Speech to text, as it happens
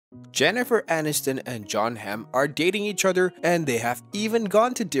Jennifer Aniston and Jon Hamm are dating each other, and they have even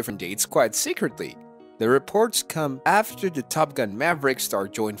gone to different dates quite secretly. The reports come after the Top Gun Maverick star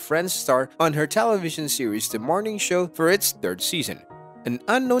joined Friends star on her television series The Morning Show for its third season. An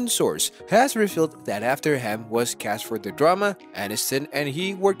unknown source has revealed that after Hamm was cast for the drama, Aniston and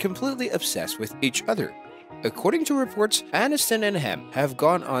he were completely obsessed with each other. According to reports, Aniston and Hamm have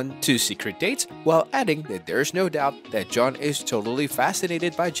gone on 2 secret dates, while adding that there's no doubt that Jon is totally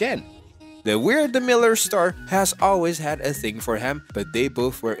fascinated by Jen. The We're the Miller star has always had a thing for Hamm, but they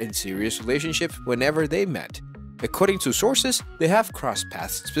both were in serious relationships whenever they met. According to sources, they have crossed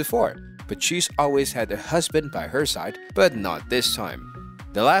paths before, but she's always had a husband by her side, but not this time.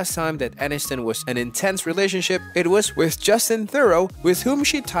 The last time that Aniston was in an intense relationship, it was with Justin Theroux, with whom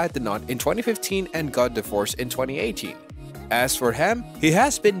she tied the knot in 2015 and got divorced in 2018. As for Hamm, he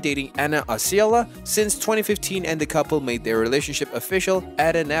has been dating Anna Osceola since 2015, and the couple made their relationship official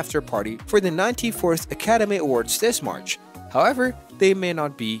at an after-party for the 94th Academy Awards this March. However, they may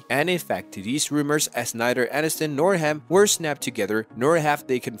not be any fact to these rumors, as neither Aniston nor Hamm were snapped together, nor have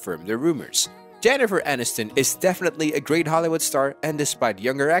they confirmed the rumors. Jennifer Aniston is definitely a great Hollywood star, and despite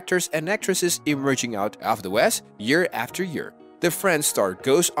younger actors and actresses emerging out of the West year after year, the Friends star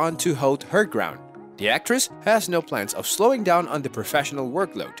goes on to hold her ground. The actress has no plans of slowing down on the professional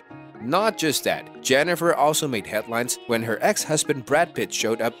workload. Not just that, Jennifer also made headlines when her ex-husband Brad Pitt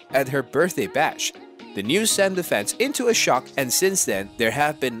showed up at her birthday bash. The news sent the fans into a shock, and since then, there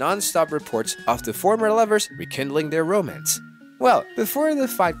have been non-stop reports of the former lovers rekindling their romance. Well, before the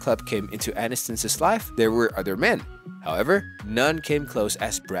Fight Club came into Aniston's life, there were other men. However, none came close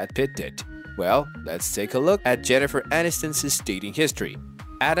as Brad Pitt did. Well, let's take a look at Jennifer Aniston's dating history.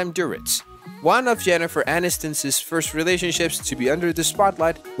 Adam Duritz. One of Jennifer Aniston's first relationships to be under the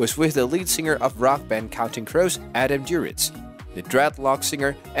spotlight was with the lead singer of rock band Counting Crows, Adam Duritz. The dreadlock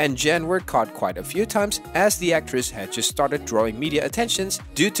singer and Jen were caught quite a few times, as the actress had just started drawing media attentions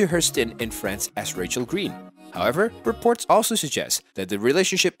due to her stint in Friends as Rachel Green. However, reports also suggest that the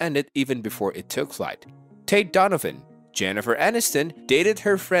relationship ended even before it took flight. Tate Donovan. Jennifer Aniston dated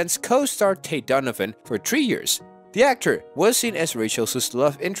her Friends co-star Tate Donovan for 3 years. The actor was seen as Rachel's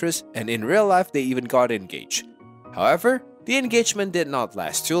love interest, and in real life they even got engaged. However, the engagement did not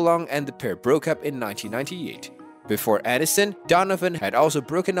last too long, and the pair broke up in 1998. Before Aniston, Donovan had also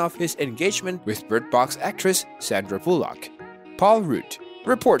broken off his engagement with Bird Box actress Sandra Bullock. Paul Rudd.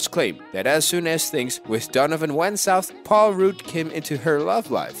 Reports claim that as soon as things with Donovan went south, Paul Rudd came into her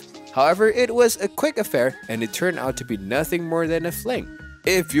love life. However, it was a quick affair, and it turned out to be nothing more than a fling.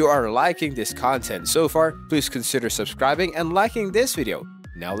 If you are liking this content so far, please consider subscribing and liking this video.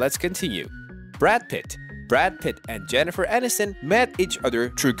 Now let's continue. Brad Pitt. Brad Pitt and Jennifer Aniston met each other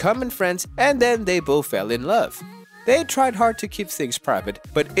through common friends, and then they both fell in love. They tried hard to keep things private,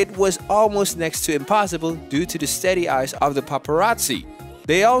 but it was almost next to impossible due to the steady eyes of the paparazzi.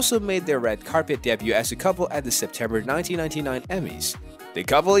 They also made their red carpet debut as a couple at the September 1999 Emmys. The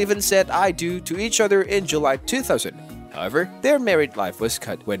couple even said "I do" to each other in July 2000. However, their married life was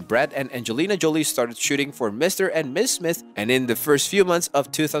cut when Brad and Angelina Jolie started shooting for Mr. and Miss Smith, and in the first few months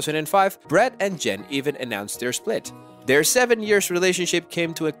of 2005, Brad and Jen even announced their split. Their 7 years relationship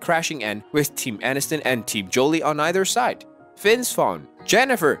came to a crashing end with Team Aniston and Team Jolie on either side. Vince Vaughn.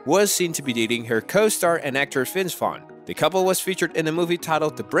 Jennifer was seen to be dating her co-star and actor Vince Vaughn. The couple was featured in a movie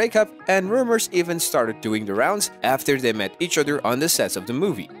titled The Breakup, and rumors even started doing the rounds after they met each other on the sets of the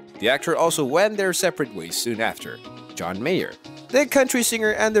movie. The actor also went their separate ways soon after. John Mayer. The country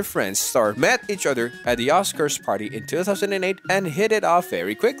singer and the Friends star met each other at the Oscars party in 2008 and hit it off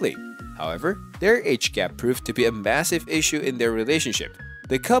very quickly. However, their age gap proved to be a massive issue in their relationship.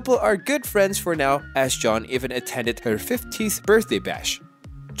 The couple are good friends for now, as John even attended her 50th birthday bash.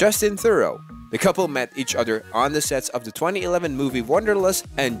 Justin Theroux. The couple met each other on the sets of the 2011 movie Wanderlust,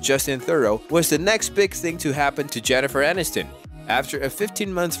 and Justin Theroux was the next big thing to happen to Jennifer Aniston. After a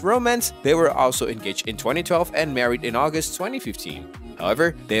 15-month romance, they were also engaged in 2012 and married in August 2015.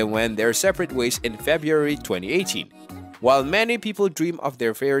 However, they went their separate ways in February 2018. While many people dream of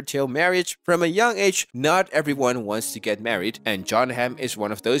their fairy tale marriage from a young age, not everyone wants to get married, and Jon Hamm is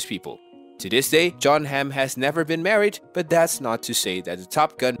one of those people. To this day, Jon Hamm has never been married, but that's not to say that the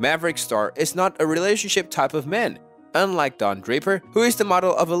Top Gun Maverick star is not a relationship type of man. Unlike Don Draper, who is the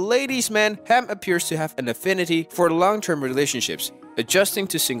model of a ladies' man, Hamm appears to have an affinity for long-term relationships. Adjusting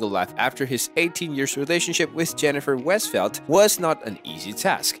to single life after his 18 years relationship with Jennifer Westfeldt was not an easy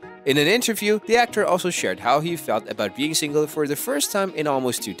task. In an interview, the actor also shared how he felt about being single for the first time in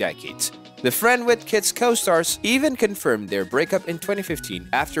almost 2 decades. The Friend with Kids co-stars even confirmed their breakup in 2015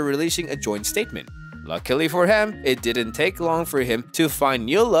 after releasing a joint statement. Luckily for him, it didn't take long for him to find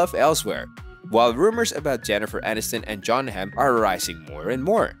new love elsewhere, while rumors about Jennifer Aniston and Jon Hamm are rising more and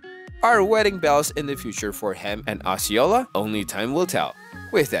more. Are wedding bells in the future for Hamm and Osceola? Only time will tell.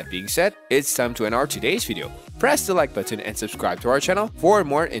 With that being said, it's time to end our today's video. Press the like button and subscribe to our channel for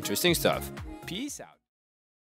more interesting stuff. Peace out.